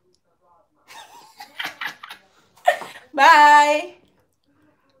 Bye.